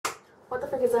What the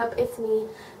frick is up? It's me,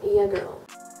 your girl.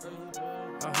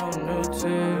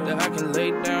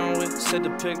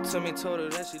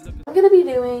 I'm gonna be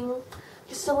doing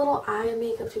just a little eye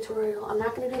makeup tutorial. I'm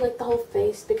not gonna do like the whole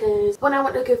face because when I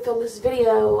went to go film this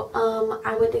video,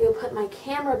 I went to go put my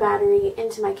camera battery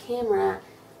into my camera,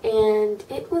 and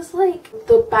it was like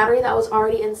the battery that was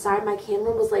already inside my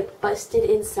camera was like busted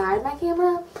inside my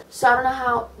camera. So I don't know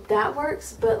how that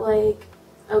works, but like,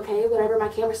 okay, whatever, my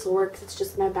camera still works, it's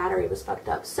just my battery was fucked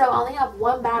up. So I only have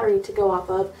one battery to go off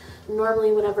of.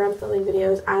 Normally whenever I'm filming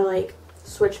videos, I like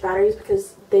switch batteries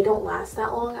because they don't last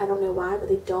that long. I don't know why, but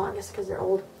they don't. I guess because they're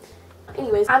old.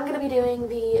 Anyways, I'm going to be doing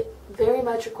the very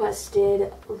much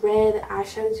requested red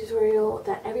eyeshadow tutorial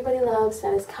that everybody loves.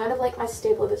 That is kind of like my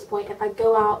staple at this point. If I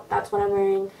go out, that's what I'm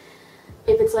wearing.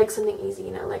 If it's like something easy,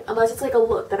 you know, like unless it's like a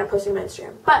look that I'm posting on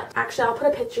Instagram. But actually, I'll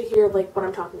put a picture here of like what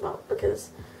I'm talking about because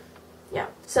yeah.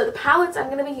 So the palettes I'm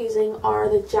going to be using are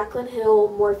the Jaclyn Hill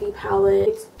Morphe palette.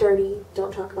 It's dirty,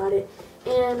 don't talk about it.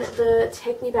 And the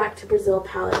Take Me Back to Brazil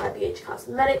palette by BH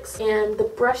Cosmetics. And the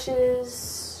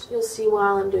brushes, you'll see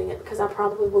while I'm doing it because I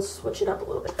probably will switch it up a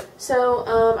little bit. So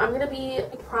I'm going to be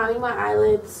priming my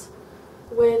eyelids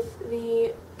with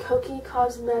the Kokie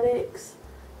Cosmetics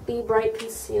Be Bright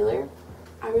Concealer.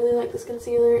 I really like this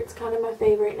concealer. It's kind of my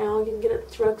favorite now. You can get it at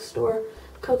the drugstore.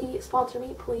 Kokie, sponsor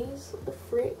me, please. What the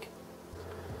frick?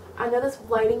 I know this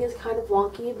lighting is kind of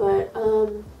wonky, but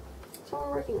that's what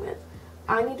we're working with.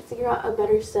 I need to figure out a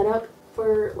better setup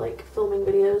for like filming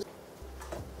videos.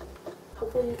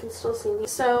 Hopefully you can still see me.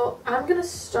 So I'm going to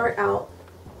start out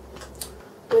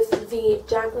with the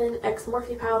Jaclyn X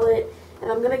Morphe palette,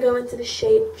 and I'm going to go into the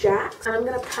shade Jax, and I'm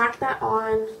going to pack that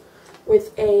on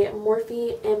with a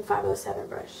Morphe M507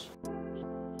 brush.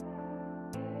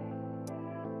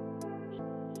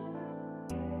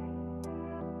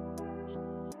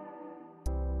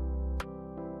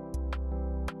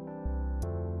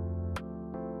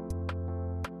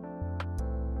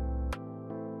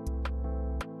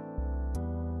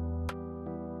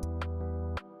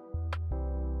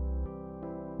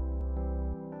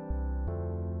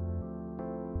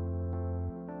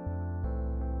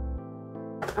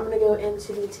 I'm going to go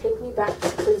into the Take Me Back to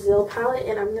Brazil palette,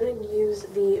 and I'm going to use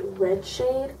the red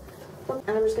shade, and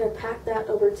I'm just going to pack that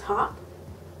over top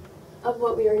of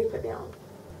what we already put down.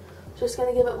 Just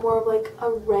going to give it more of like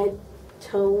a red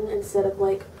tone instead of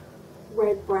like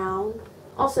red brown.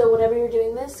 Also, whenever you're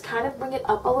doing this, kind of bring it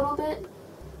up a little bit,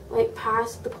 like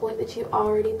past the point that you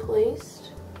already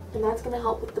placed, and that's going to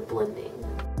help with the blending.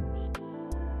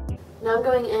 Now I'm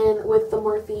going in with the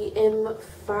Morphe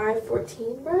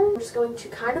M514 brush. I'm just going to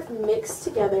kind of mix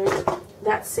together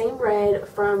that same red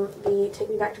from the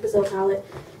Take Me Back to Brazil palette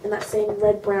and that same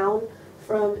red-brown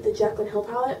from the Jaclyn Hill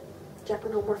palette, Jaclyn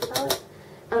Hill Morphe palette.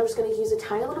 And I'm just going to use a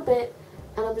tiny little bit,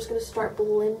 and I'm just going to start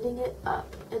blending it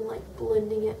up and like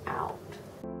blending it out.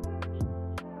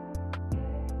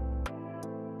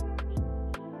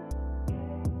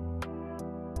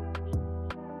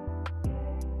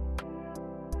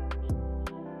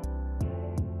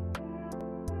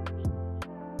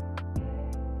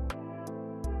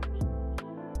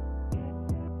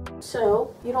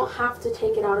 So, you don't have to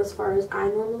take it out as far as I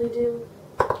normally do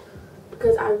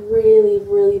because I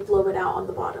really blow it out on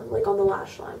the bottom, like on the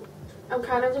lash line. I'm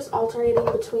kind of just alternating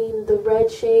between the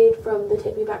red shade from the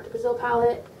Take Me Back to Brazil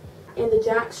palette and the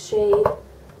Jax shade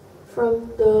from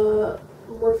the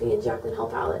Morphe and Jaclyn Hill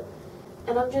palette.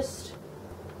 And I'm just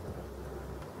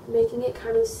making it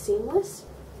kind of seamless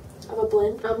of a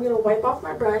blend. I'm going to wipe off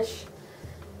my brush,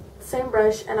 same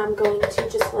brush, and I'm going to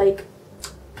just like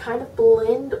kind of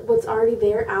blend what's already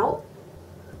there out.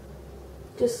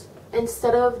 Just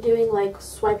instead of doing like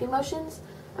swiping motions,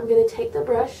 I'm going to take the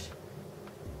brush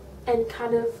and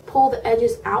kind of pull the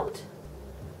edges out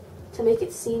to make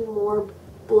it seem more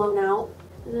blown out.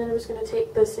 And then I'm just going to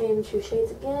take the same two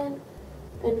shades again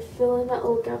and fill in that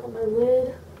little gap on my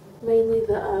lid, mainly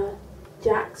the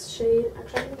Jax shade.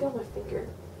 Actually, I'm going to go with my finger.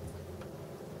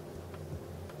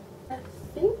 I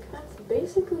think that's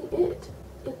basically it.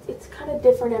 It's kind of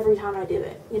different every time I do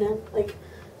it, you know? Like,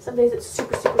 some days it's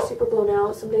super blown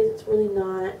out. Some days it's really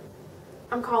not.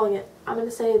 I'm calling it. I'm going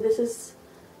to say this is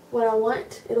what I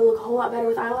want. It'll look a whole lot better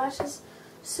with eyelashes.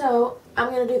 So, I'm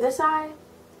going to do this eye,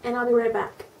 and I'll be right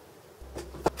back.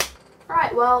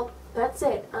 Alright, well, that's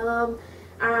it.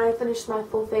 I finished my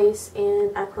full face,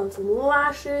 and I put on some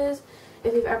lashes.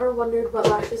 If you've ever wondered what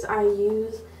lashes I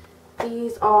use,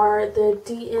 these are the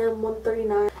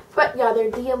DM139. But yeah, they're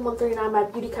DM139 by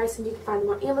Beauty Kyson. You can find them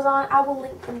on Amazon. I will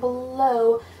link them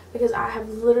below because I've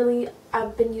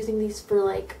been using these for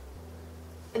like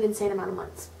an insane amount of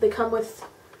months. They come with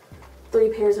 3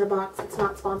 pairs in a box. It's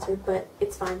not sponsored, but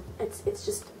it's fine. It's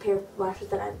just a pair of lashes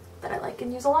that I like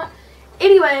and use a lot.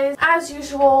 Anyways, as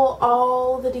usual,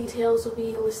 all the details will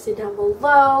be listed down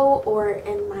below or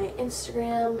in my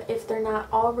Instagram if they're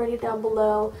not already down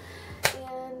below.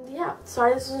 And yeah,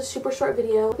 sorry this was a super short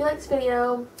video. If you like this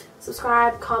video,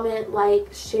 subscribe, comment,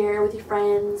 like, share with your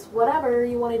friends, whatever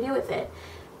you want to do with it.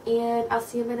 And I'll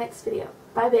see you in the next video.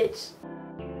 Bye, bitch.